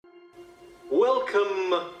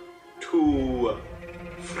Welcome to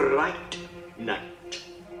Fright Night.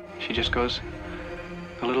 She just goes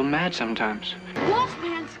a little mad sometimes.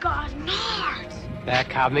 Wolfman's got nards. They're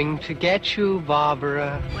coming to get you,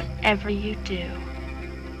 Barbara. Whatever you do,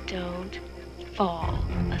 don't fall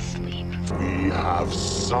asleep. We have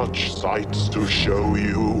such sights to show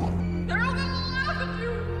you. They're all gonna laugh at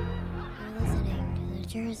you. You're listening to the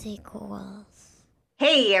Jersey Ghouls.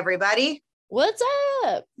 Hey, everybody. What's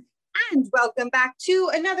up? And welcome back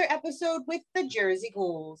to another episode with the Jersey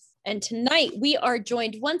Ghouls. And tonight we are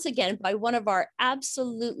joined once again by one of our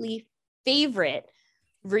absolutely favorite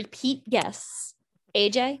repeat guests.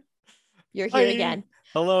 AJ, you're here again.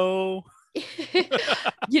 Hello.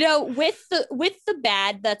 You know, with the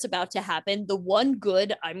bad that's about to happen, the one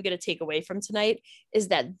good I'm going to take away from tonight is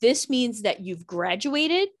that this means that you've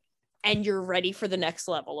graduated and you're ready for the next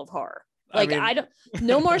level of horror. Like,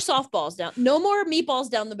 no more softballs down, no more meatballs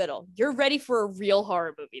down the middle. You're ready for a real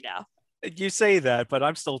horror movie now. You say that, but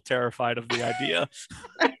I'm still terrified of the idea.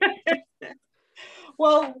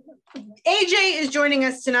 Well, AJ is joining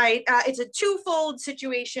us tonight. It's a twofold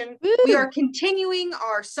situation. Woo. We are continuing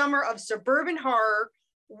our summer of suburban horror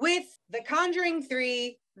with The Conjuring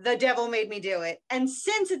 3, The Devil Made Me Do It. And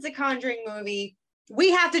since it's a Conjuring movie,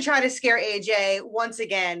 we have to try to scare AJ once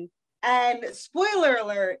again. And spoiler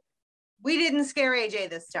alert, we didn't scare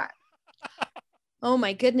AJ this time. Oh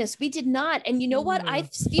my goodness, we did not. And you know what? I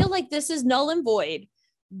feel like this is null and void.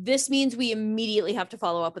 This means we immediately have to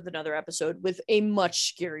follow up with another episode with a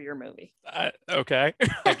much scarier movie. Okay,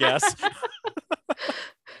 I guess.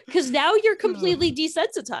 Because now you're completely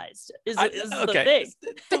desensitized. Is okay.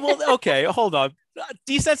 The thing. Well, okay, hold on.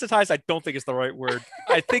 Desensitized, I don't think is the right word.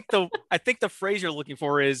 I think the phrase you're looking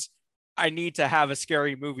for is, I need to have a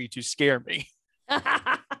scary movie to scare me.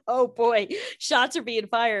 Oh boy, shots are being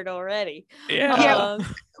fired already. Yeah.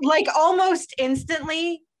 Like almost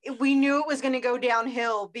instantly, we knew it was going to go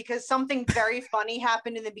downhill because something very funny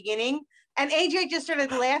happened in the beginning, and AJ just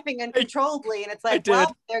started laughing uncontrollably, and it's like,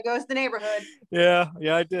 well, there goes the neighborhood. Yeah,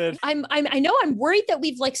 I did. I know. I'm worried that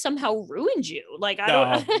we've like somehow ruined you. Like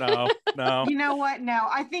No. You know what? No,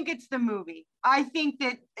 I think it's the movie. I think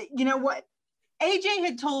that, you know what, AJ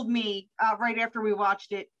had told me right after we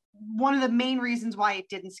watched it, one of the main reasons why it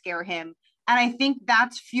didn't scare him. And I think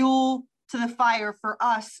that's fuel to the fire for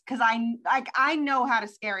us, because I know how to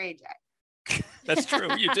scare AJ. That's true,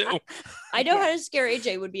 you do. I know how to scare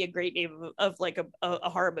AJ would be a great name of like a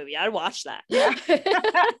horror movie. I'd watch that. Yeah.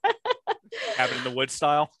 Cabin in the Woods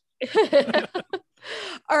style.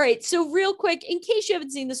 All right, so real quick, in case you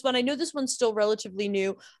haven't seen this one, I know this one's still relatively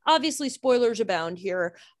new. Obviously, spoilers abound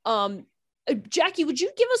here. Jackie, would you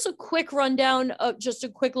give us a quick rundown of just a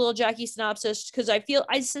quick little Jackie synopsis? Because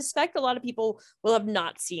I suspect a lot of people will have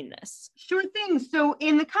not seen this. Sure thing. So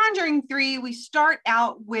in The Conjuring 3, we start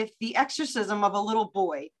out with the exorcism of a little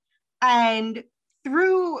boy. And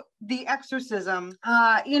through the exorcism,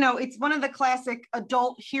 it's one of the classic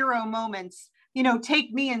adult hero moments,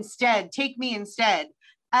 take me instead.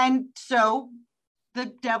 And so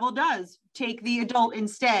the devil does take the adult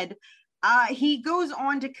instead. He goes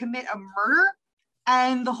on to commit a murder,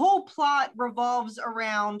 and the whole plot revolves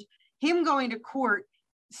around him going to court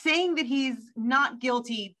saying that he's not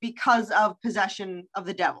guilty because of possession of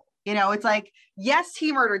the devil. It's like, yes,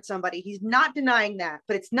 he murdered somebody. He's not denying that,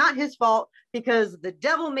 but it's not his fault because the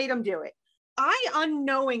devil made him do it. I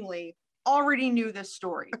unknowingly already knew this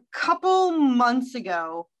story. A couple months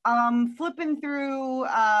ago, flipping through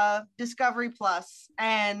Discovery Plus,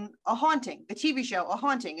 and A Haunting, the TV show A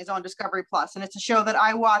Haunting, is on Discovery Plus, and it's a show that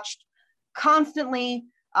I watched constantly.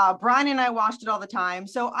 Brian and I watched it all the time,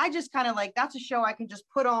 so I just kind of like, that's a show I can just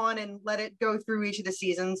put on and let it go through each of the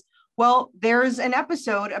seasons. Well, there's an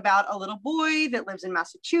episode about a little boy that lives in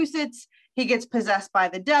Massachusetts. He gets possessed by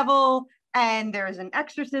the devil, and there's an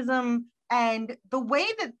exorcism. And the way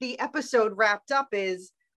that the episode wrapped up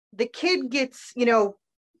is the kid gets,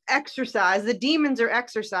 exorcised, the demons are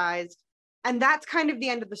exorcised, and that's kind of the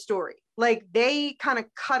end of the story. Like, they kind of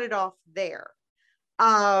cut it off there.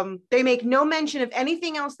 They make no mention of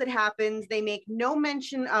anything else that happens. They make no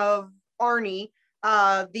mention of Arnie.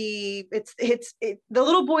 The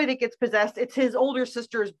little boy that gets possessed, it's his older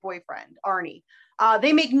sister's boyfriend, Arnie.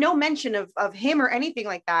 They make no mention of him or anything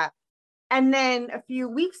like that. And then a few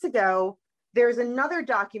weeks ago, there's another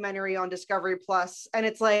documentary on Discovery Plus, and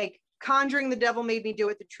it's like Conjuring the Devil Made Me Do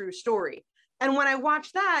It, the true story. And when I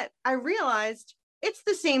watched that, I realized it's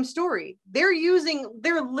the same story. They're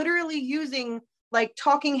literally using like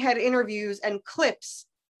talking head interviews and clips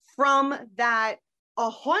from that A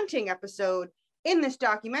Haunting episode in this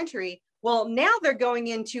documentary. Well, now they're going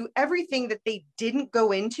into everything that they didn't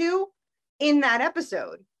go into in that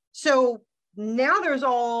episode. So now there's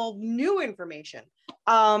all new information.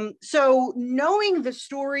 So knowing the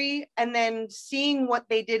story and then seeing what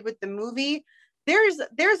they did with the movie,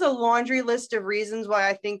 there's a laundry list of reasons why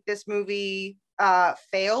I think this movie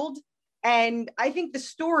failed. And I think the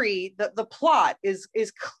story, the plot is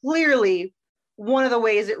clearly one of the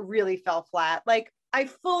ways it really fell flat. Like, I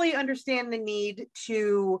fully understand the need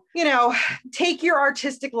to, take your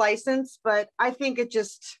artistic license, but I think it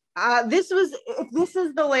just, if this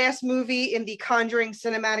is the last movie in the Conjuring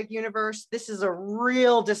cinematic universe, this is a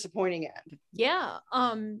real disappointing end. Yeah.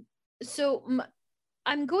 I'm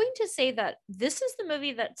going to say that this is the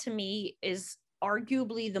movie that to me is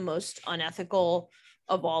arguably the most unethical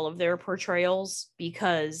of all of their portrayals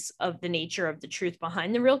because of the nature of the truth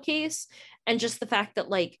behind the real case. And just the fact that,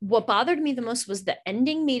 like, what bothered me the most was the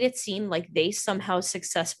ending made it seem like they somehow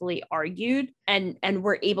successfully argued and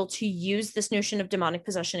were able to use this notion of demonic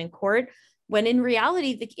possession in court, when in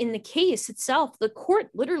reality, in the case itself, the court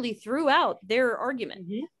literally threw out their argument.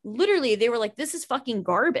 Mm-hmm. Literally, they were like, this is fucking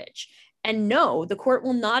garbage. And no, the court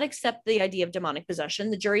will not accept the idea of demonic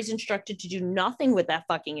possession. The jury's instructed to do nothing with that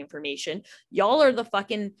fucking information. Y'all are the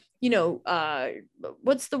fucking,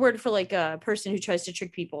 what's the word for like a person who tries to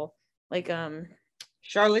trick people? Like,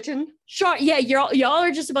 charlatan? Yeah, y'all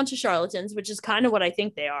are just a bunch of charlatans, which is kind of what I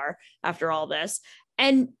think they are after all this.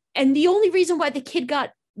 And the only reason why the kid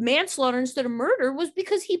got manslaughter instead of murder was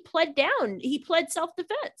because he pled down. He pled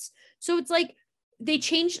self-defense. So it's like, they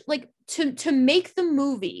changed, like, to make the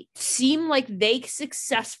movie seem like they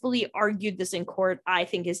successfully argued this in court, I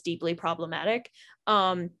think is deeply problematic.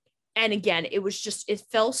 And again, it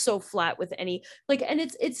fell so flat with any, like, and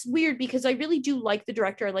it's weird because I really do like the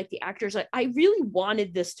director, I like the actors. I really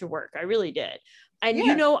wanted this to work. I really did. And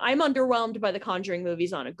I'm underwhelmed by the Conjuring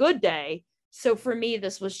movies on a good day. So for me,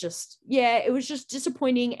 this was just, it was just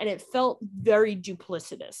disappointing and it felt very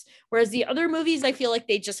duplicitous. Whereas the other movies, I feel like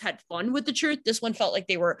they just had fun with the truth. This one felt like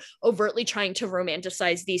they were overtly trying to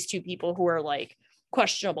romanticize these two people who are like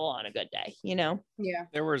questionable on a good day, Yeah.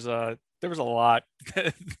 There was a lot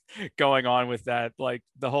going on with that. Like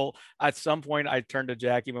at some point I turned to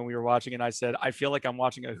Jackie when we were watching and I said, I feel like I'm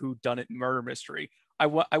watching a whodunit murder mystery. I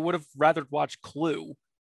would have rather watched Clue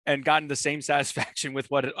and gotten the same satisfaction with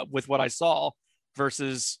what I saw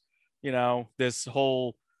versus, this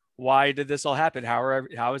whole, why did this all happen?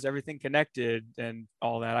 How is everything connected and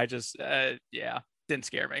all that? I just, didn't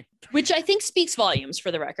scare me. Which I think speaks volumes for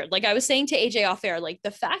the record. Like I was saying to AJ off air, like the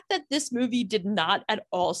fact that this movie did not at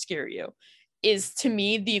all scare you is to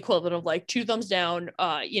me the equivalent of like 2 thumbs down,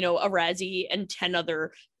 a Razzie and 10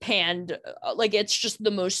 other panned, like it's just the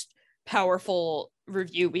most powerful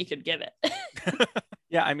review we could give it.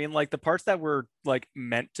 Yeah, I mean, like the parts that were like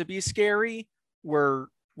meant to be scary were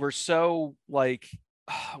so like,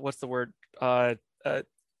 what's the word? You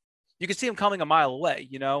could see them coming a mile away,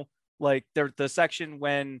 like the section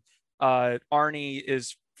when Arnie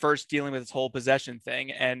is first dealing with this whole possession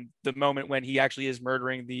thing, and the moment when he actually is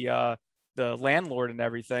murdering the landlord and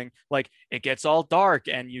everything, like it gets all dark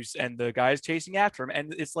and the guy's chasing after him,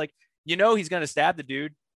 and it's like he's gonna stab the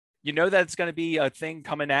dude. That it's going to be a thing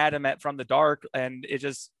coming at him from the dark. And it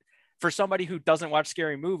just, for somebody who doesn't watch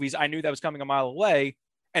scary movies, I knew that was coming a mile away.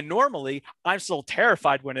 And normally I'm still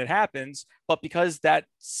terrified when it happens, but because that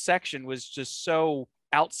section was just so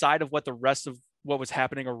outside of what the rest of what was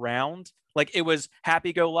happening around, like it was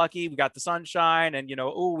happy-go-lucky. We got the sunshine and,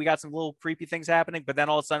 we got some little creepy things happening. But then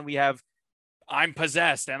all of a sudden we have, I'm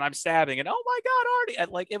possessed and I'm stabbing and oh my God,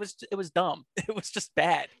 Arnie. Like it was dumb. It was just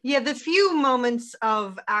bad. Yeah, the few moments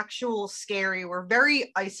of actual scary were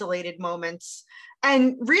very isolated moments.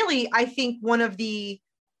 And really, I think one of the,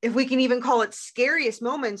 if we can even call it scariest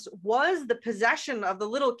moments, was the possession of the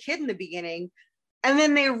little kid in the beginning. And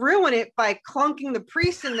then they ruin it by clunking the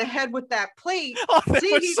priest in the head with that plate. Oh,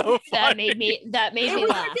 that made me laugh.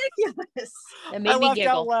 Ridiculous. That made I me laughed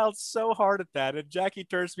giggle. out loud so hard at that. And Jackie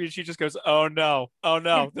turns to me and she just goes, oh no,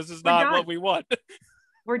 this is not what we want.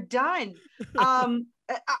 We're done. I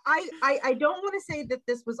don't want to say that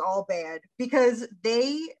this was all bad because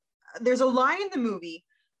there's a line in the movie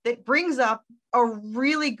that brings up a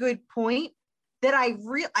really good point that I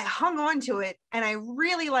hung on to it and I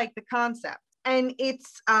really like the concept. And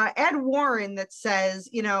it's Ed Warren that says,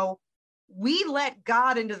 we let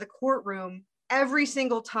God into the courtroom every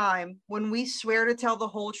single time when we swear to tell the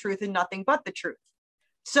whole truth and nothing but the truth.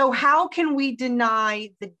 So how can we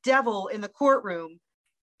deny the devil in the courtroom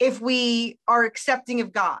if we are accepting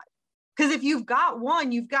of God? Because if you've got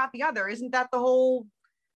one, you've got the other. Isn't that the whole,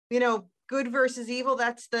 good versus evil?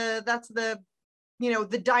 That's the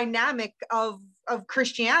the dynamic of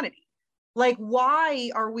Christianity. Like,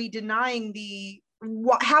 why are we denying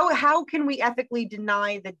how can we ethically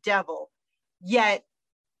deny the devil, yet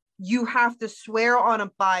you have to swear on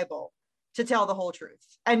a Bible to tell the whole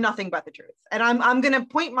truth and nothing but the truth? And I'm going to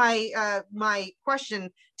point my my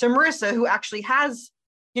question to Marissa, who actually has,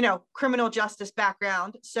 you know, criminal justice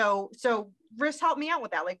background. So Riss, help me out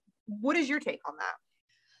with that. Like, what is your take on that?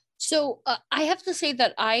 So I have to say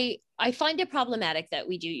that I find it problematic that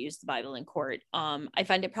we do use the Bible in court. I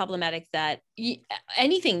find it problematic that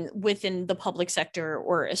anything within the public sector,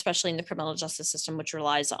 or especially in the criminal justice system, which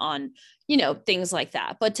relies on, you know, things like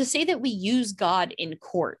that. But to say that we use God in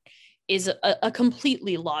court is a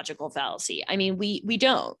completely logical fallacy. I mean, we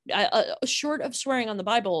don't. Short of swearing on the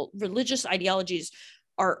Bible, religious ideologies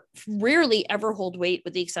are rarely ever hold weight,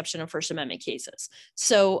 with the exception of First Amendment cases.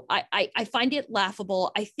 So I find it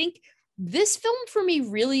laughable. I think this film for me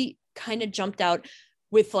really kind of jumped out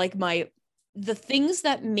with like the things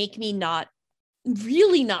that make me not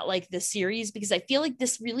like this series, because I feel like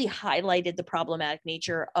this really highlighted the problematic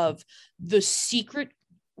nature of the secret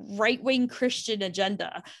right-wing Christian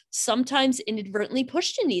agenda, sometimes inadvertently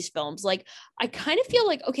pushed in these films. Like, I kind of feel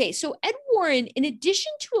like, okay, so Ed Warren, in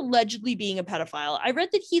addition to allegedly being a pedophile, I read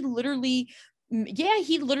that he literally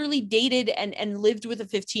dated and lived with a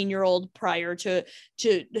 15-year-old prior to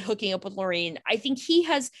hooking up with Lorraine.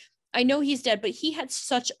 I know he's dead, but he had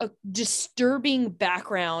such a disturbing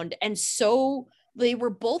background, and so they were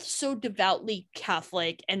both so devoutly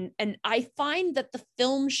Catholic, and I find that the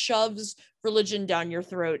film shoves religion down your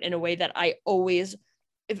throat in a way that I always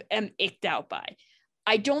am icked out by.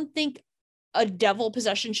 I don't think a devil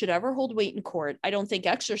possession should ever hold weight in court. I don't think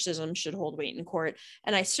exorcism should hold weight in court.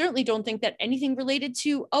 And I certainly don't think that anything related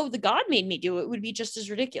to, oh, the God made me do it, would be just as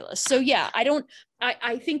ridiculous. So yeah,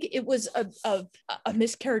 I think it was a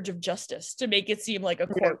miscarriage of justice to make it seem like a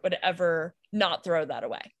court would ever not throw that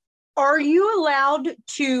away. Are you allowed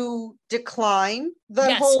to decline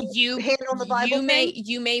the whole hand on the Bible thing?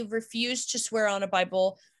 You may refuse to swear on a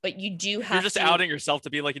Bible, but you do have. You're just outing yourself to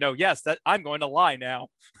be like, you know, yes, that I'm going to lie now.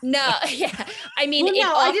 No, yeah, I mean, well,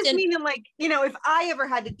 no, I just mean in like, you know, if I ever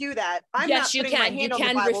had to do that, I'm not putting my hand on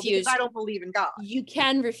the Bible refuse. Because I don't believe in God. You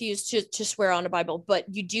can refuse to swear on a Bible, but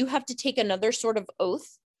you do have to take another sort of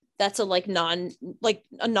oath. That's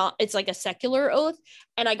it's like a secular oath.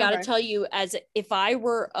 And I got to tell you, as if I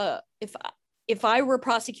were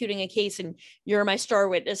prosecuting a case and you're my star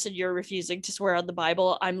witness and you're refusing to swear on the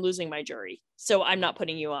Bible, I'm losing my jury. So I'm not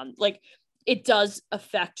putting you on. Like, it does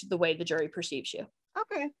affect the way the jury perceives you.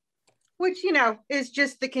 Okay. Which, you know, is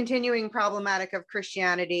just the continuing problematic of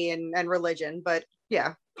Christianity and religion. But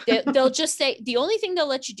yeah. They'll just say, the only thing they'll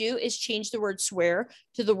let you do is change the word swear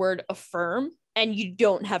to the word affirm. And you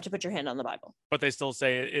don't have to put your hand on the Bible. But they still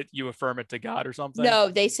say it. You affirm it to God or something. No,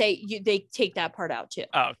 they say they take that part out too.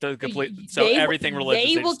 Oh, the complete. So everything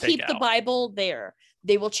religious. They will keep the Bible there.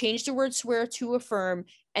 They will change the word swear to affirm,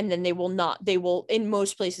 and then they will not. They will, in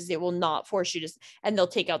most places, they will not force you to. And they'll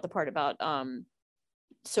take out the part about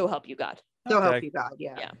so help you God. So help you God.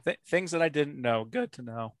 Yeah. Things that I didn't know. Good to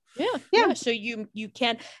know. Yeah. So you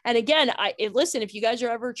can, and again, listen, if you guys are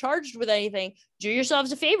ever charged with anything, do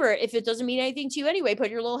yourselves a favor. If it doesn't mean anything to you anyway, put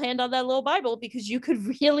your little hand on that little Bible, because you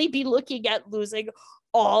could really be looking at losing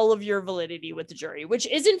all of your validity with the jury, which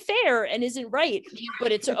isn't fair and isn't right,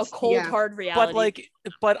 but it's a cold, hard reality.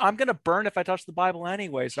 But I'm going to burn if I touch the Bible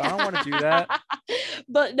anyway. So I don't want to do that.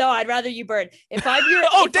 But no, I'd rather you burn. If I'm your,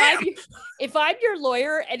 if I'm your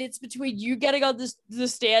lawyer and it's between you getting on the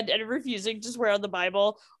stand and refusing to swear on the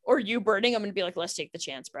Bible or you burning, I'm going to be like, let's take the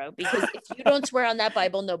chance, bro. Because if you don't swear on that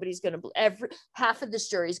Bible, nobody's going to, half of this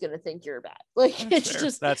jury is going to think you're bad. Like,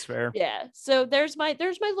 that's fair. Yeah. So there's my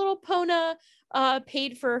little Pona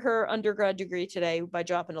paid for her undergrad degree today by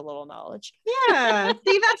dropping a little knowledge. Yeah.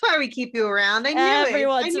 See, that's why we keep you around. I knew every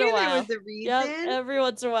once in a while. There was a reason. Yep, every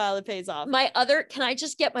once in a while it pays off. Can I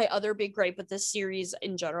just get my other big gripe with this series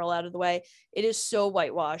in general out of the way? It is so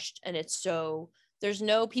whitewashed, and there's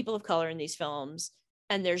no people of color in these films,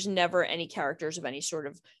 and there's never any characters of any sort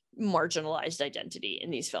of marginalized identity in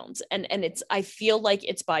these films. And I feel like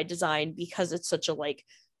it's by design, because it's such a like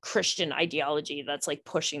Christian ideology that's like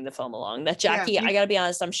pushing the film along. That Jackie, I gotta be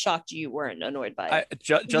honest, I'm shocked you weren't annoyed by it.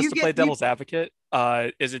 Just to play devil's advocate,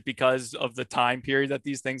 is it because of the time period that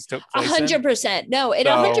these things took place? 100%. No, it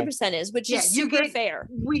 100% is, which is super fair.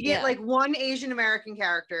 We get like one Asian American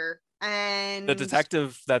character, and the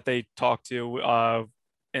detective that they talk to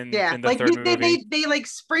in the like third movie. They like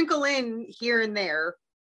sprinkle in here and there,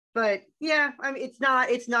 but yeah, I mean, it's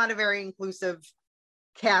not a very inclusive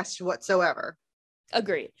cast whatsoever.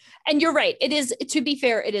 Agreed. And you're right. It is, to be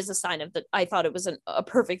fair, it is a sign of that. I thought it was a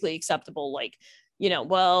perfectly acceptable, like,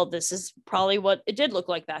 well, this is probably what it did look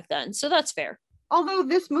like back then. So that's fair. Although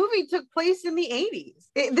this movie took place in the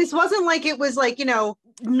 80s. This wasn't like it was like,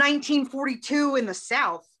 1942 in the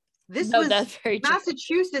South. This was that's very true.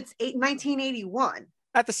 Massachusetts, 1981.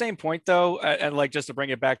 At the same point, though, and like just to bring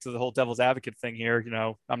it back to the whole devil's advocate thing here,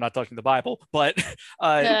 I'm not touching the Bible, but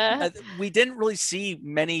we didn't really see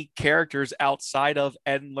many characters outside of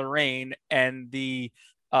Ed and Lorraine and the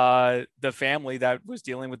family that was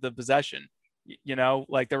dealing with the possession.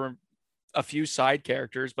 Like there were a few side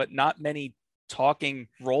characters, but not many talking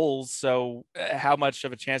roles. So how much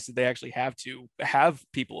of a chance did they actually have to have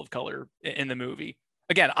people of color in the movie?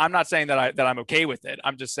 Again, I'm not saying that I'm okay with it.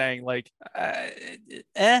 I'm just saying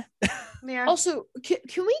Yeah. Also,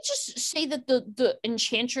 can we just say that the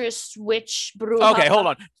Enchantress Witch Okay, hold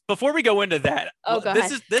on. Before we go into that, go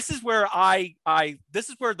ahead. This is where this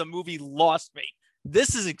is where the movie lost me.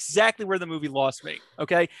 This is exactly where the movie lost me.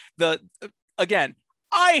 Okay, again,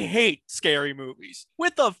 I hate scary movies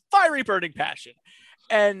with a fiery burning passion.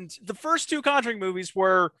 And the first two Conjuring movies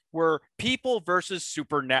were people versus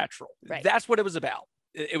supernatural. Right. That's what it was about.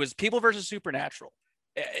 It was people versus supernatural.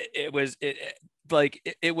 It was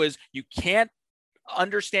you can't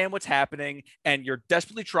understand what's happening and you're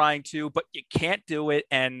desperately trying to, but you can't do it.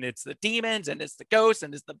 And it's the demons and it's the ghosts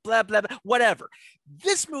and it's the blah, blah, blah, whatever.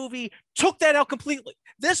 This movie took that out completely.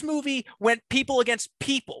 This movie went people against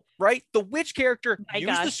people, right? The witch character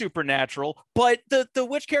used the supernatural, but the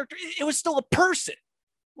witch character, it was still a person.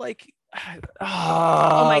 Like,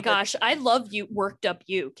 oh my gosh, I love you, worked up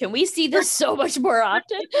you. Can we see this so much more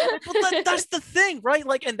often? Well, that's the thing, right?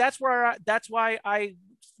 Like, and that's why I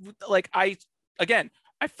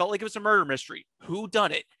felt like it was a murder mystery. Who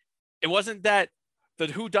done it? It wasn't that the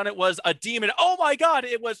who done it was a demon. Oh my God,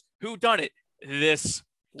 it was who done it.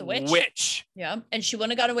 The witch. Yeah, and she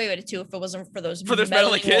wouldn't have got away with it too if it wasn't for those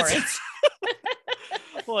meddling kids.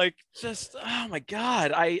 Warrants. Oh my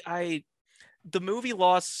God, the movie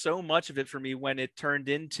lost so much of it for me when it turned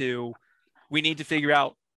into, we need to figure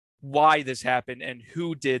out why this happened and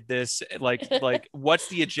who did this. Like what's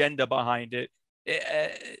the agenda behind it?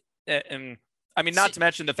 And I mean, not to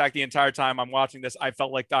mention the fact the entire time I'm watching this, I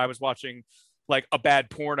felt like I was watching like a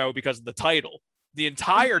bad porno because of the title. The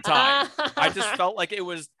entire time, I just felt like it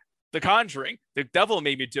was The Conjuring. The devil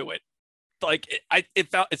made me do it. Like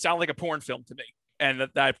it sounded like a porn film to me, and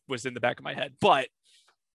that was in the back of my head. But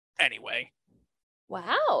anyway.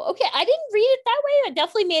 Wow. Okay. I didn't read it that way. I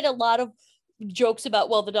definitely made a lot of jokes about,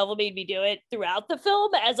 well, the devil made me do it throughout the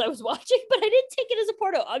film as I was watching, but I didn't take it as a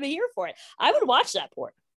porno. I'm here for it. I would watch that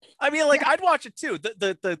porn. I mean, I'd watch it too.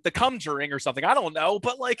 The Conjuring or something. I don't know,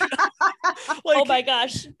 but like oh my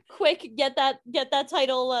gosh. Quick, get that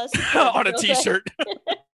title on a t-shirt.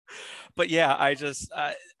 But yeah, I just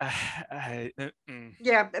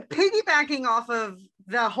yeah, piggybacking off of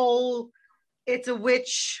the whole it's a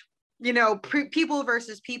witch, people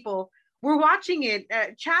versus people. We're watching it.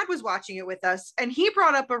 Chad was watching it with us, and he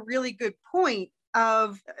brought up a really good point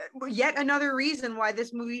of yet another reason why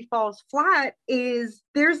this movie falls flat is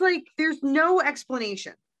there's no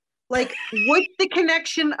explanation. Like, what's the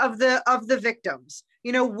connection of the victims?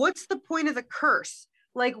 What's the point of the curse?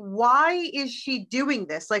 Like, why is she doing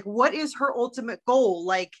this? Like, what is her ultimate goal?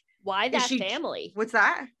 Like, why that family? What's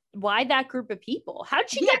that? Why that group of people? How'd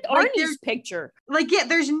she get Arnie's picture?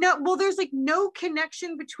 There's no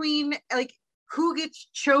connection between like who gets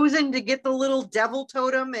chosen to get the little devil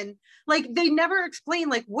totem, and like they never explain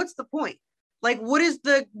like what's the point? Like what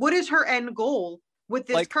is her end goal with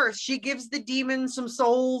this curse? She gives the demon some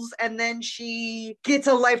souls and then she gets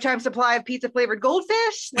a lifetime supply of pizza flavored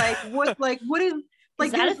goldfish. Like what what is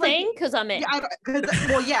is that a thing? Because I'm in.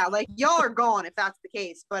 Yeah, like y'all are gone if that's the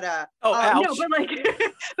case. But no,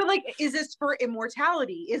 but like, is this for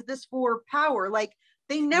immortality? Is this for power? Like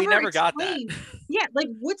they never got that. Yeah, like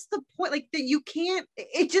what's the point? Like that you can't.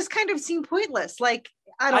 It just kind of seemed pointless. Like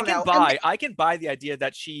I can buy the idea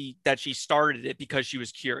that she started it because she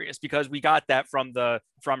was curious, because we got that from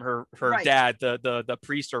her right. Dad, the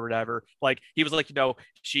priest or whatever. Like he was like,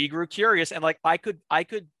 she grew curious, and like I could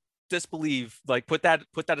disbelieve, like put that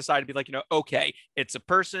aside and be like, okay, it's a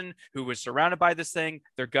person who was surrounded by this thing.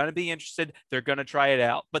 They're going to be interested. They're going to try it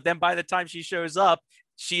out. But then by the time she shows up,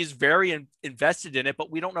 she's very invested in it, but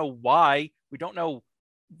we don't know why. We don't know,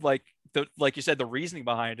 like you said, the reasoning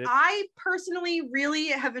behind it. I personally really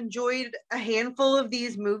have enjoyed a handful of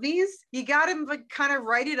these movies. You got to like kind of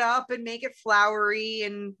write it up and make it flowery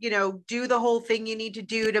and, do the whole thing you need to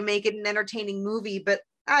do to make it an entertaining movie. But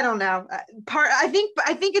I don't know. I think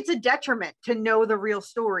it's a detriment to know the real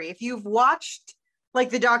story. If you've watched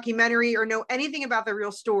like the documentary or know anything about the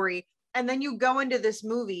real story, and then you go into this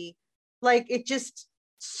movie Like it just,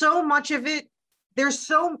 so much of it,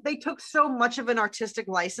 they took so much of an artistic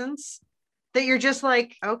license that you're just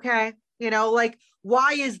like, okay, like,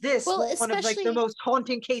 why is this one of like the most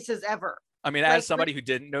haunting cases ever? I mean, as somebody who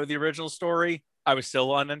didn't know the original story, I was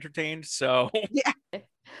still unentertained. So yeah.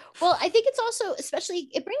 Well, I think it's also, especially,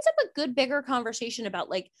 it brings up a good bigger conversation about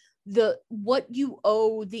like what you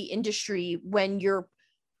owe the industry when you're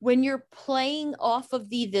playing off of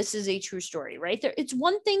this is a true story, right? It's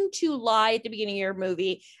one thing to lie at the beginning of your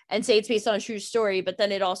movie and say it's based on a true story, but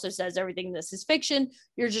then it also says everything in this is fiction.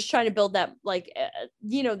 You're just trying to build that, like,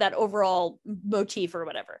 that overall motif or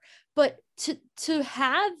whatever. But to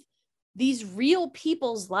have these real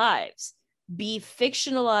people's lives be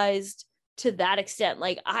fictionalized to that extent,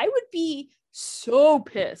 like, I would be so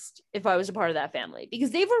pissed if I was a part of that family,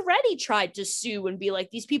 because they've already tried to sue and be like,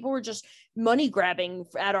 these people were just money grabbing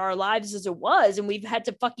at our lives as it was, and we've had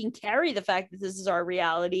to fucking carry the fact that this is our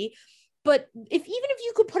reality. But even if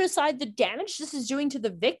you could put aside the damage this is doing to the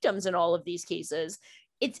victims in all of these cases,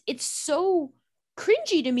 it's so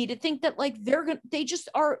cringy to me to think that like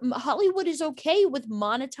Hollywood is okay with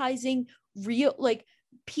monetizing real, like,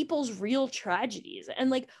 people's real tragedies. And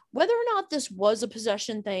like, whether or not this was a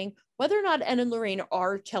possession thing, whether or not Ed and Lorraine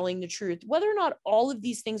are telling the truth, whether or not all of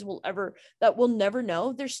these things we'll never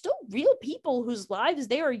know, there's still real people whose lives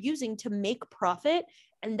they are using to make profit.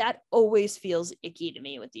 And that always feels icky to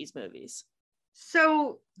me with these movies.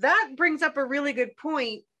 So that brings up a really good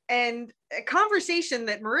point, and a conversation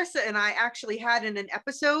that Marissa and I actually had in an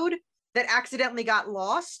episode that accidentally got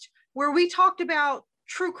lost, where we talked about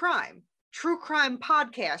true crime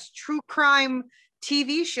podcasts, true crime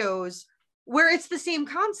TV shows, where it's the same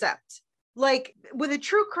concept. Like with a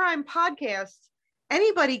true crime podcast,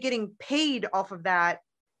 anybody getting paid off of that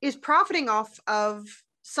is profiting off of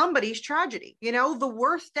somebody's tragedy. The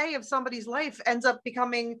worst day of somebody's life ends up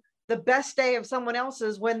becoming the best day of someone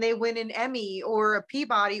else's when they win an Emmy or a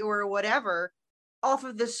Peabody or whatever off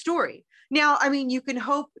of the story. Now, I mean, you can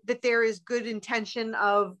hope that there is good intention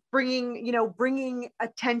of bringing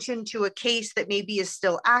attention to a case that maybe is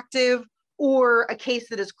still active, or a case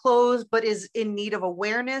that is closed but is in need of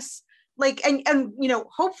awareness. Like, and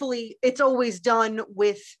hopefully it's always done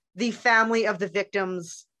with the family of the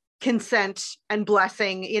victims' consent and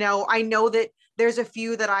blessing. I know that there's a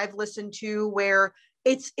few that I've listened to where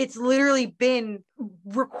it's literally been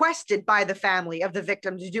requested by the family of the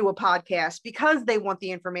victim to do a podcast because they want the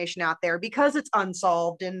information out there, because it's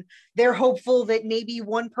unsolved, and they're hopeful that maybe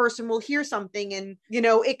one person will hear something and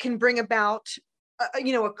it can bring about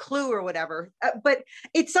a clue or whatever. But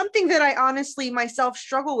it's something that I honestly myself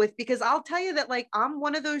struggle with, because I'll tell you that, like, I'm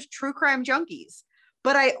one of those true crime junkies,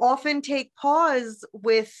 but I often take pause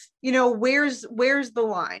with, where's the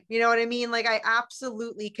line? You know what I mean? Like, I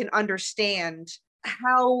absolutely can understand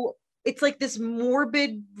how it's like this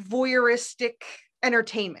morbid voyeuristic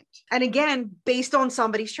entertainment, and again, based on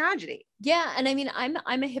somebody's tragedy. Yeah, and I mean,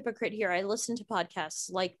 I'm a hypocrite here. I listen to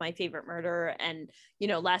podcasts like My Favorite Murder and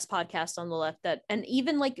Last Podcast on the Left, and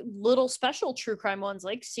even like little special true crime ones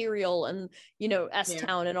like Serial and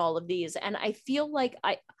S-Town and all of these. And I feel like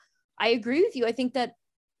I agree with you. I think that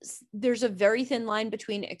there's a very thin line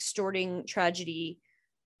between extorting tragedy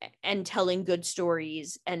and telling good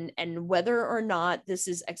stories, and whether or not this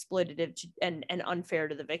is exploitative and unfair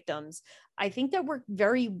to the victims. I think that we're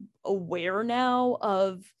very aware now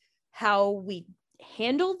of how we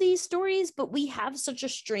handle these stories, but we have such a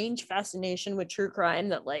strange fascination with true crime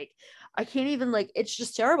that, like, I can't even, like, it's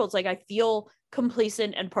just terrible. It's like I feel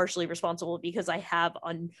complacent and partially responsible because I have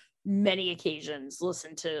on many occasions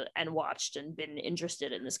listened to and watched and been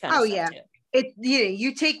interested in this kind of stuff too.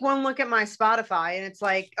 You take one look at my Spotify and it's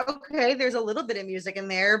like, okay, there's a little bit of music in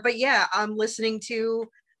there, but yeah, I'm listening to,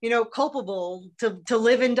 Culpable, to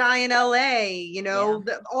Live and Die in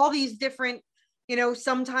LA, all these different,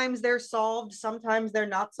 sometimes they're solved, sometimes they're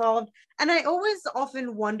not solved. And I always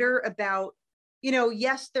often wonder about,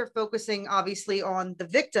 yes, they're focusing obviously on the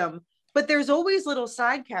victim, but there's always little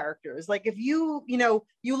side characters. Like if you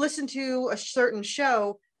listen to a certain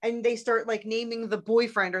show and they start like naming the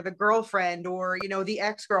boyfriend or the girlfriend or, the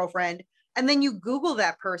ex-girlfriend, and then you Google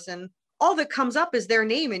that person, all that comes up is their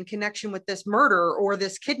name in connection with this murder or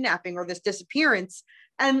this kidnapping or this disappearance.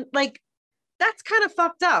 And like, that's kind of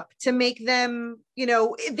fucked up to make them,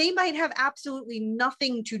 they might have absolutely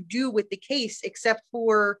nothing to do with the case except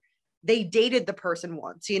for they dated the person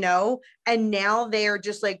once, and now they are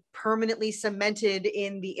just like permanently cemented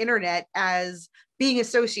in the internet as being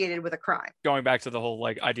associated with a crime. Going back to the whole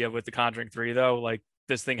like idea with The Conjuring 3, though, like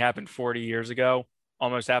this thing happened 40 years ago,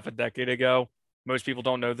 almost half a decade ago. Most people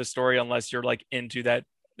don't know the story unless you're like into that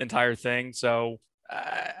entire thing. So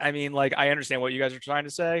I mean, like, I understand what you guys are trying to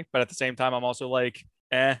say, but at the same time, I'm also like,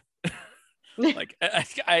 eh. Like,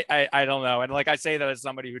 I don't know. And like, I say that as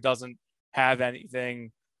somebody who doesn't have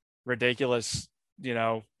anything ridiculous,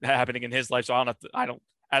 happening in his life. So I don't,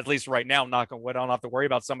 at least right now, knock on wood, I don't have to worry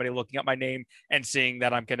about somebody looking up my name and seeing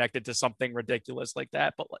that I'm connected to something ridiculous like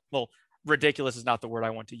that. But well, ridiculous is not the word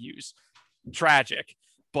I want to use. Tragic.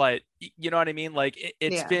 But you know what I mean? Like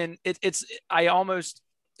I almost,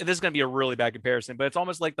 this is going to be a really bad comparison, but it's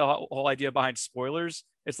almost like the whole idea behind spoilers.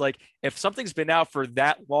 It's like, if something's been out for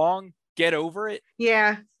that long, get over it.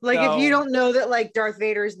 Yeah. Like, if you don't know that like Darth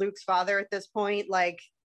Vader is Luke's father at this point, like,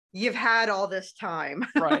 you've had all this time.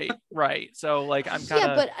 Right. So like, I'm kind of,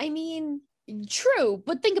 yeah, but I mean, true,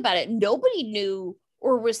 but think about it. Nobody knew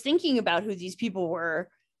or was thinking about who these people were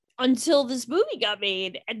until this movie got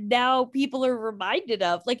made, and now people are reminded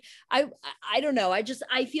of. Like, I don't know, I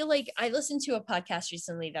feel like I listened to a podcast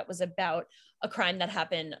recently that was about a crime that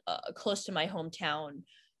happened close to my hometown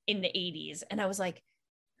in the 80s, and I was like,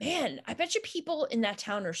 man, I bet you people in that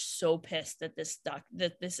town are so pissed that this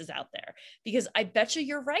is out there, because I bet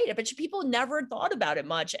you're right. I bet you people never thought about it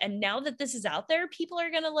much, and now that this is out there, people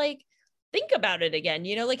are gonna like think about it again,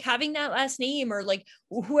 like having that last name, or like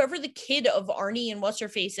whoever the kid of Arnie and what's her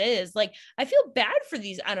face is. Like, I feel bad for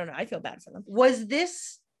these. I don't know. I feel bad for them. Was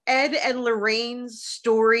this Ed and Lorraine's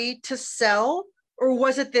story to sell, or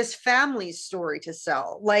was it this family's story to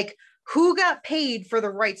sell? Like, who got paid for the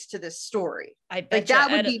rights to this story? I bet like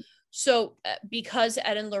that would be. So because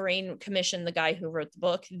Ed and Lorraine commissioned the guy who wrote the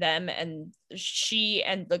book, them and she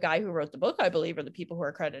and the guy who wrote the book, I believe, are the people who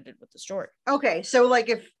are credited with the story. Okay, so like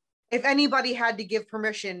if anybody had to give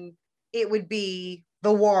permission, it would be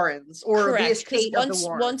the Warrens, or correct, the estate of the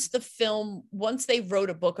Warrens. Once they wrote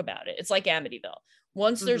a book about it, it's like Amityville.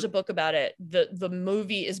 Once there's a book about it, the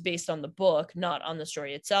movie is based on the book, not on the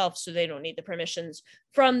story itself. So they don't need the permissions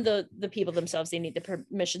from the people themselves. They need the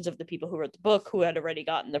permissions of the people who wrote the book, who had already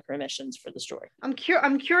gotten the permissions for the story. I'm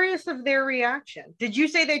curious of their reaction. Did you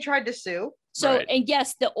say they tried to sue? So, right. And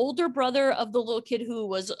yes, the older brother of the little kid who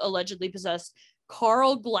was allegedly possessed,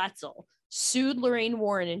 Carl Glatzel, sued Lorraine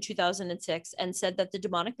Warren in 2006 and said that the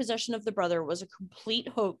demonic possession of the brother was a complete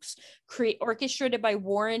hoax orchestrated by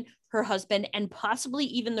Warren, her husband, and possibly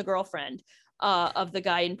even the girlfriend of the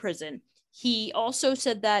guy in prison. He also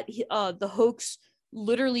said that the hoax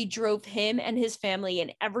literally drove him and his family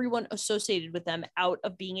and everyone associated with them out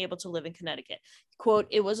of being able to live in Connecticut. Quote,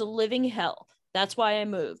 "It was a living hell. That's why I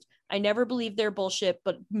moved. I never believed their bullshit,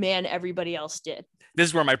 but man, everybody else did." This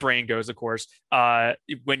is where my brain goes, of course.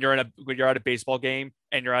 When you're at a baseball game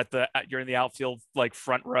and you're in the outfield, like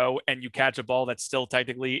front row, and you catch a ball that's still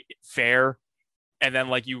technically fair, and then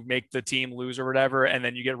like you make the team lose or whatever, and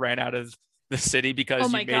then you get ran out of the city because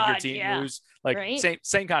you made your team lose. Like, right?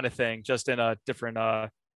 same kind of thing, just in a different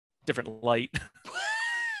light.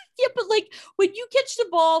 Yeah, but like when you catch the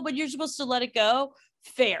ball when you're supposed to let it go,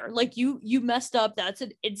 fair. Like you messed up. That's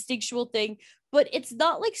an instinctual thing. But it's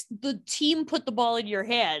not like the team put the ball in your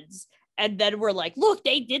hands and then we're like, look,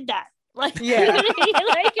 they did that. Like, yeah,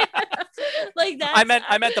 like that.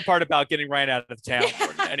 I meant the part about getting ran out of town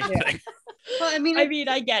more than anything. Yeah. Well, I mean,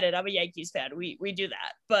 I get it. I'm a Yankees fan. We do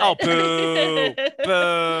that. But oh, boo,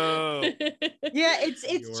 boo. Yeah,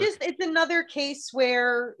 it's another case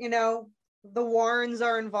where the Warrens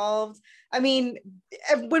are involved. I mean,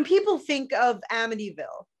 when people think of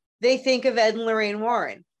Amityville, they think of Ed and Lorraine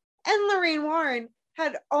Warren. And Lorraine Warren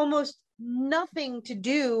had almost nothing to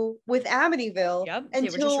do with Amityville until they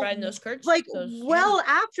were just riding those curtains.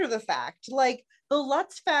 After the fact. Like, the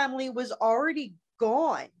Lutz family was already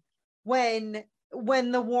gone when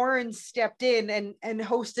the Warrens stepped in and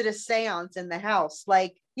hosted a seance in the house.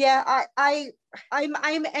 Like, yeah,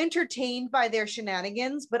 I'm entertained by their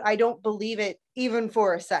shenanigans, but I don't believe it even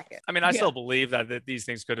for a second. I mean, I still believe that these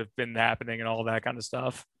things could have been happening and all that kind of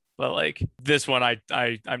stuff. But like this one, I'm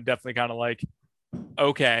definitely kind of like,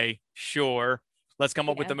 okay, sure. Let's come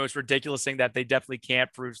up with the most ridiculous thing that they definitely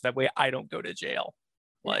can't prove, so that way I don't go to jail.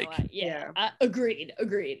 Like, agreed.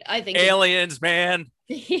 I think aliens, man.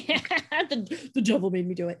 Yeah, the devil made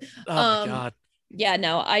me do it. Oh my God. Yeah,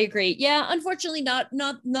 no, I agree. Yeah, unfortunately, not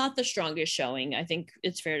the strongest showing. I think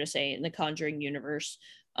it's fair to say in the Conjuring universe.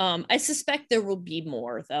 I suspect there will be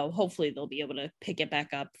more, though. Hopefully, they'll be able to pick it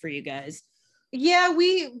back up for you guys. Yeah,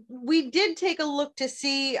 we did take a look to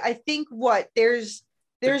see. I think there's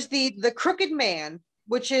the Crooked Man,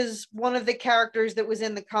 which is one of the characters that was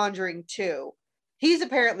in The Conjuring 2. He's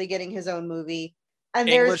apparently getting his own movie. And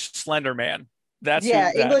English Slender Man. That's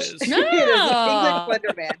English. No. English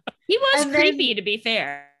Slender Man. He was creepy, to be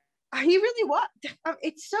fair. He really was.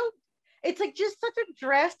 It's so. It's like just such a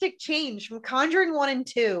drastic change from Conjuring 1 and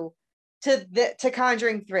 2 to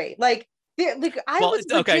Conjuring 3. Like I was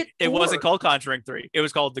okay. It bored. wasn't called Conjuring 3. It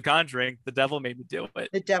was called The Conjuring. The Devil Made Me Do It.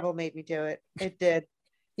 The devil made me do it. It did.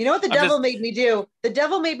 You know what the devil made me do? The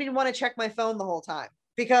devil made me want to check my phone the whole time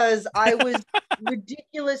because I was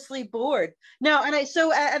ridiculously bored. No, and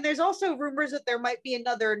there's also rumors that there might be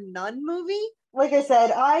another Nun movie. Like I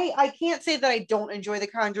said, I can't say that I don't enjoy the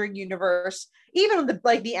Conjuring universe, even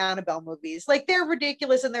the Annabelle movies. Like they're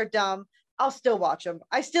ridiculous and they're dumb. I'll still watch them.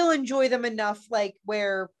 I still enjoy them enough, like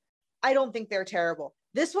where I don't think they're terrible.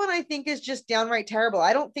 This one I think is just downright terrible.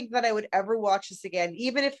 I don't think that I would ever watch this again,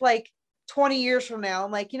 even if like 20 years from now,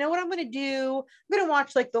 I'm like, you know what I'm going to do? I'm going to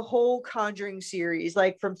watch like the whole Conjuring series,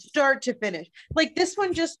 like from start to finish. Like this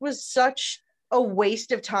one just was such a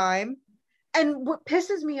waste of time. And what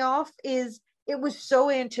pisses me off is it was so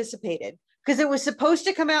anticipated because it was supposed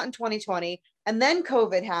to come out in 2020 and then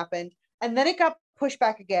COVID happened and then it got pushed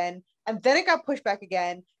back again and then it got pushed back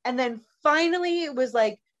again. And then finally it was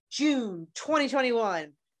like June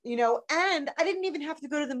 2021. And I didn't even have to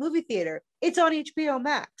go to the movie theater. It's on HBO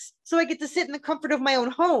Max. So I get to sit in the comfort of my own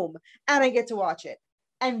home and I get to watch it.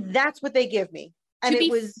 And that's what they give me. And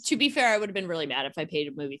to be fair, I would have been really mad if I paid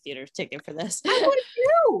a movie theater ticket for this. I would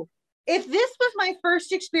too. If this was my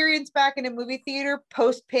first experience back in a movie theater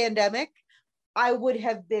post-pandemic, I would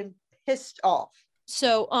have been pissed off.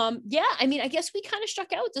 So yeah, I mean, I guess we kind of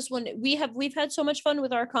struck out with this one. We've had so much fun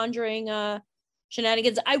with our Conjuring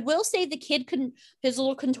shenanigans. I will say the kid his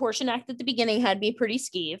little contortion act at the beginning had me pretty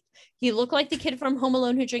skeeved. He looked like the kid from Home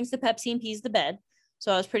Alone who drinks the Pepsi and pees the bed.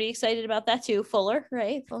 So I was pretty excited about that too. Fuller,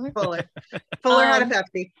 right? Fuller had a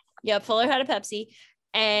Pepsi. Yeah, Fuller had a Pepsi.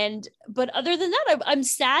 But other than that, I'm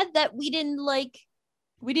sad that we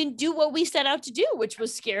didn't do what we set out to do, which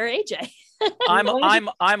was scare AJ.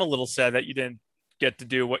 I'm a little sad that you didn't get to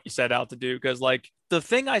do what you set out to do, because like the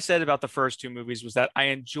thing I said about the first two movies was that I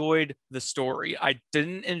enjoyed the story. I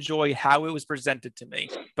didn't enjoy how it was presented to me,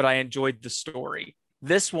 but I enjoyed the story.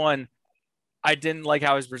 This one, I didn't like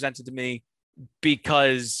how it was presented to me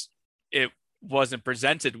because it wasn't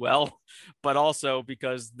presented well, but also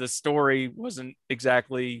because the story wasn't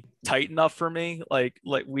exactly tight enough for me. Like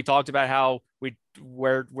we talked about how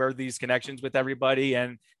where these connections with everybody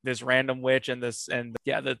and this random witch and the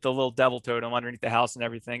little devil totem underneath the house and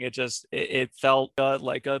everything. It felt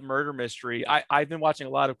like a murder mystery. I've been watching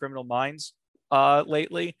a lot of Criminal Minds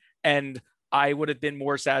lately, and I would have been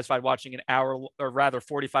more satisfied watching an hour, or rather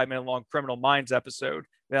 45-minute long Criminal Minds episode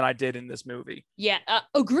than I did in this movie. Yeah,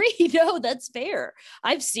 agreed. No, that's fair.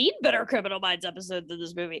 I've seen better Criminal Minds episodes than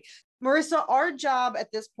this movie. Marissa, our job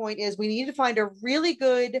at this point is we need to find a really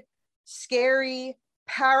good, scary,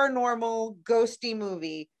 paranormal, ghosty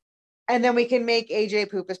movie, and then we can make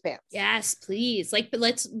AJ poop his pants. Yes, please. But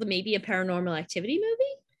let's maybe a Paranormal Activity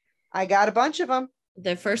movie. I got a bunch of them.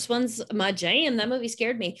 The first one's my jam. That movie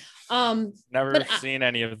scared me. Never seen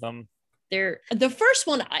any of them. The first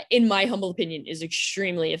one, in my humble opinion, is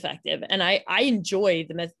extremely effective, and I enjoy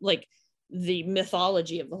the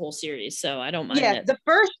mythology of the whole series, so I don't mind it.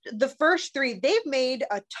 The first three, they've made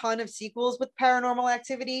a ton of sequels with Paranormal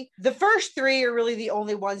Activity. The first three are really the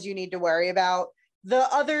only ones you need to worry about. The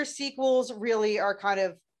other sequels really are kind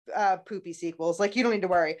of poopy sequels. Like, you don't need to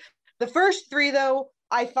worry. The first three, though,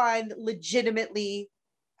 I find legitimately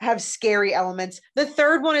have scary elements. The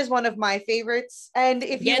third one is one of my favorites. And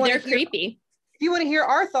if you want they're creepy. If you want to hear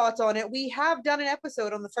our thoughts on it, we have done an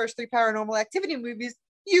episode on the first three Paranormal Activity movies.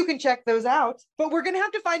 You can check those out. But we're going to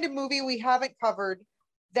have to find a movie we haven't covered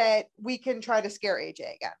that we can try to scare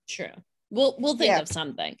AJ again. True. We'll think of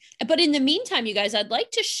something. But in the meantime, you guys, I'd like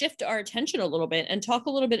to shift our attention a little bit and talk a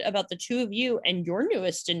little bit about the two of you and your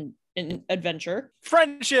newest in adventure.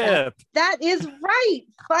 Friendship. That is right.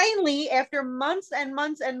 Finally, after months and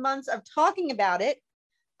months and months of talking about it,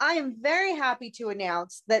 I am very happy to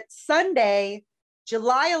announce that Sunday,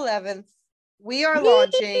 July 11th, we are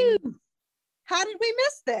launching. How did we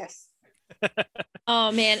miss this? Oh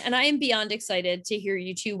man, and I am beyond excited to hear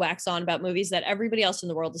you two wax on about movies that everybody else in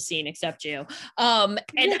the world has seen except you.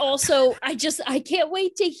 And also I can't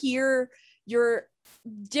wait to hear your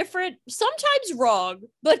different, sometimes wrong,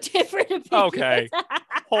 but different opinions. Okay,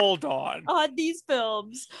 hold on these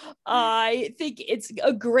films. I think it's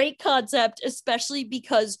a great concept, especially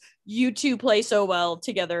because you two play so well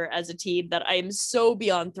together as a team, that I am so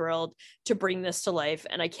beyond thrilled to bring this to life,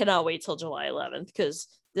 and I cannot wait till July 11th, because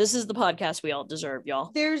this is the podcast we all deserve,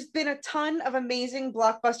 y'all. There's been a ton of amazing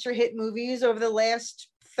blockbuster hit movies over the last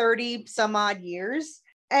 30 some odd years.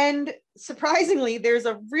 And surprisingly, there's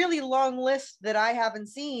a really long list that I haven't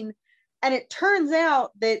seen And it turns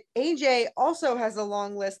out that AJ also has a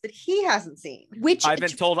long list that he hasn't seen. Which I've been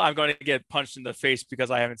told I'm going to get punched in the face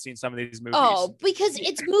because I haven't seen some of these movies. Oh, because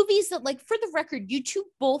it's movies that, like, for the record, you two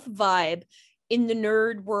both vibe in the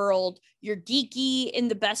nerd world. You're geeky in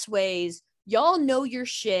the best ways. Y'all know your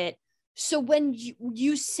shit. So when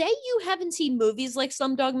you say you haven't seen movies like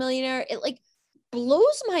Slumdog Millionaire, it like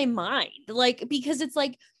blows my mind. Like, because it's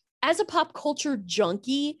like, as a pop culture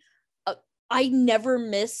junkie, I never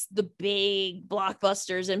miss the big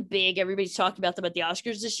blockbusters and big, everybody's talking about them at the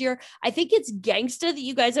Oscars this year. I think it's gangsta that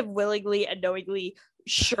you guys have willingly and knowingly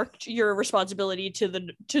shirked your responsibility to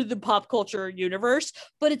the pop culture universe,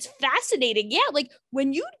 but it's fascinating. Yeah, like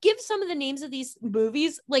when you give some of the names of these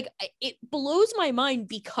movies, like it blows my mind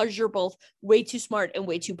because you're both way too smart and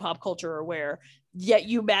way too pop culture aware, yet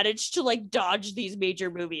you manage to like dodge these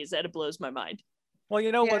major movies, and it blows my mind. Well,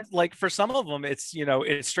 you know what, like for some of them, it's, you know,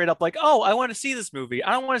 it's straight up like, oh, I want to see this movie.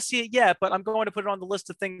 I don't want to see it yet, but I'm going to put it on the list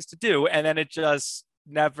of things to do. And then it just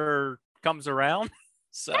never comes around.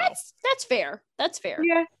 So that's fair. That's fair.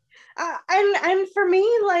 Yeah. And for me,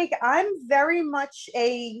 like, I'm very much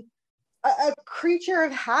a creature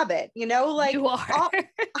of habit, you know, like you are.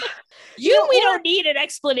 We don't need an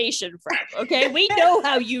explanation from, okay? We know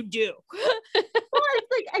how you do. Well, it's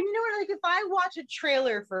like, I know, like if I watch a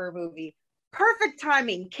trailer for a movie, perfect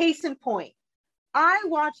timing, case in point, I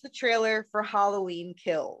watched the trailer for Halloween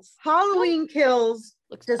Kills. Halloween Kills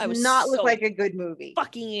does not look like a good movie.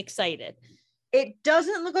 Fucking excited. It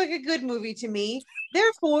doesn't look like a good movie to me.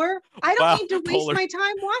 Therefore, I don't need to waste my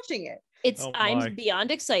time watching it. I'm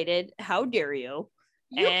beyond excited. How dare you?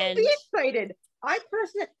 You can be excited.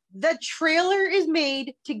 The trailer is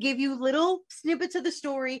made to give you little snippets of the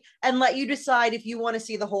story and let you decide if you want to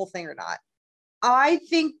see the whole thing or not. I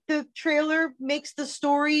think the trailer makes the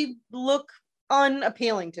story look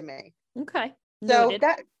unappealing to me. Okay. So noted.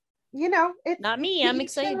 that, you know, it's not me. I'm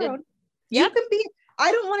excited. You can be.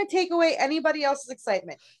 I don't want to take away anybody else's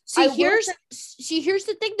excitement. See, here's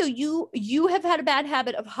the thing though. You have had a bad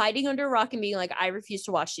habit of hiding under a rock and being like, I refuse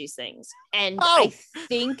to watch these things. And I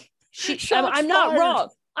think I'm not wrong.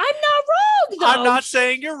 I'm not wrong though. I'm not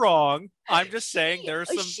saying you're wrong. I'm just saying there's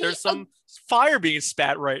some fire being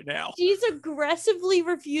spat right now. She's aggressively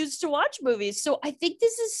refused to watch movies. So I think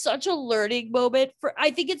this is such a learning moment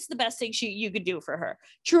I think it's the best thing you could do for her.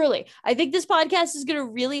 Truly. I think this podcast is going to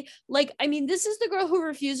really this is the girl who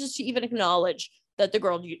refuses to even acknowledge that the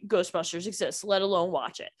girl Ghostbusters exists, let alone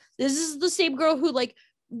watch it. This is the same girl who like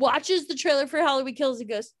watches the trailer for Halloween Kills and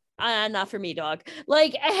goes, not for me, dog.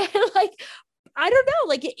 I don't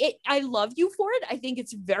know. I love you for it. I think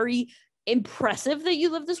it's very impressive that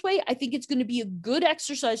you live this way. I think it's going to be a good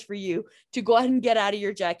exercise for you to go ahead and get out of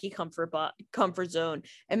your Jackie comfort zone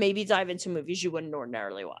and maybe dive into movies you wouldn't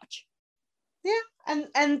ordinarily watch. Yeah,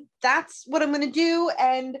 and that's what I'm going to do.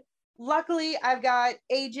 And luckily, I've got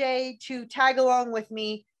AJ to tag along with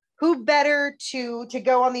me. Who better to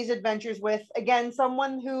go on these adventures with? Again,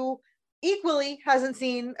 someone who equally hasn't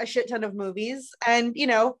seen a shit ton of movies, and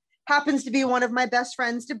happens to be one of my best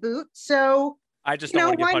friends to boot. So I just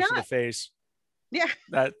don't want to get punched in the face. Yeah.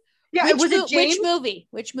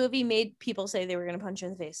 Which movie made people say they were going to punch you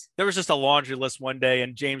in the face? There was just a laundry list one day,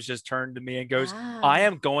 and James just turned to me and goes, I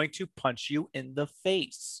am going to punch you in the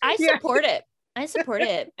face. I support it. I support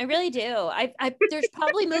it. I really do. I there's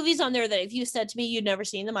probably movies on there that if you said to me you'd never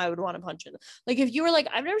seen them, I would want to punch you. Like if you were like,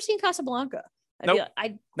 I've never seen Casablanca.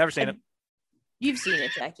 I'd never seen it. You've seen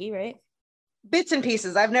it, Jackie, right? Bits and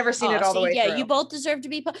pieces. I've never seen it all the way through. You both deserve to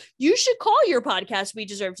be you should call your podcast We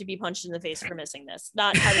Deserve to Be Punched in the Face for missing this.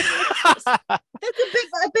 Not how to do this.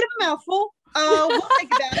 That's a bit of a mouthful. We'll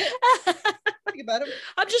think about it. Think about it.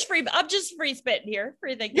 I'm just free spitting here.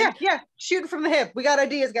 Free thinking. Yeah. Shooting from the hip. We got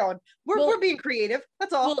ideas going. We're being creative.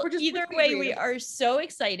 That's all. Well, either way, we are so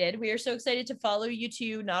excited. We are so excited to follow you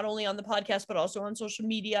two, not only on the podcast, but also on social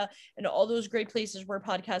media and all those great places where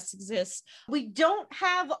podcasts exist. We don't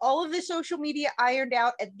have all of the social media ironed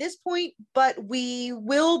out at this point, but we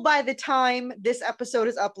will by the time this episode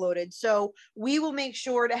is uploaded. So we will make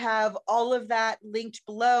sure to have all of that linked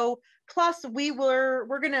below. Plus, we're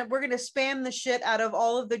gonna spam the shit out of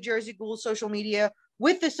all of the Jersey Ghouls social media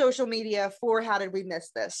with the social media for How Did We Miss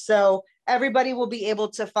This? So everybody will be able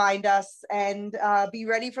to find us and be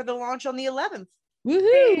ready for the launch on the 11th.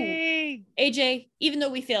 Woohoo! Hey. AJ, even though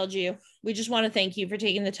we failed you, we just want to thank you for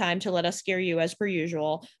taking the time to let us scare you as per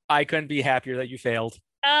usual. I couldn't be happier that you failed.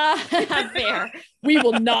 Fair. We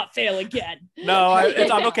will not fail again. No,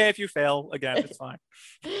 I'm okay if you fail again. It's fine.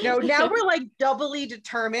 No, now we're like doubly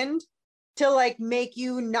determined to like make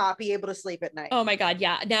you not be able to sleep at night. Oh my God.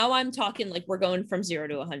 Yeah. Now I'm talking like we're going from 0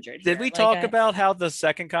 to 100. Did we talk about how the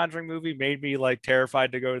second Conjuring movie made me like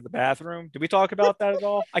terrified to go to the bathroom? Did we talk about that at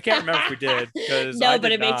all? I can't remember if we did. No,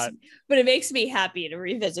 but it makes me happy to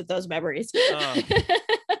revisit those memories.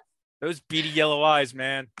 Those beady yellow eyes,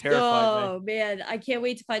 man, terrified me. Oh man, I can't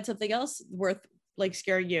wait to find something else worth like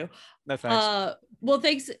scaring you. No thanks. Well,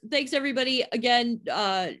 thanks everybody again.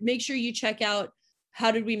 Make sure you check out How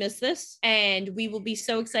Did We Miss This? And we will be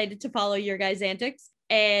so excited to follow your guys' antics.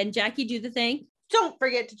 And Jackie, do the thing. Don't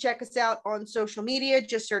forget to check us out on social media.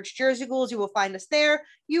 Just search Jersey Ghouls. You will find us there.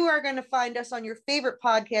 You are going to find us on your favorite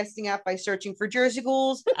podcasting app by searching for Jersey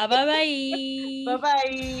Ghouls. Bye-bye.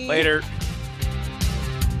 Bye-bye. Later.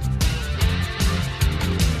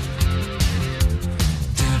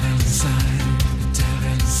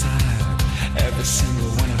 Every single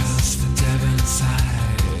one of us, the devil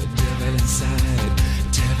inside, devil inside,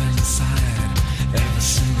 devil inside. Every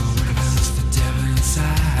single one of us, the devil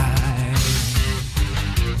inside.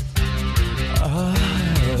 Oh.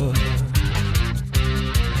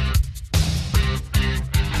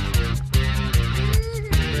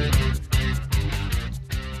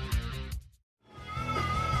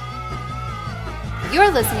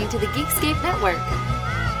 You're listening to the Geekscape Network.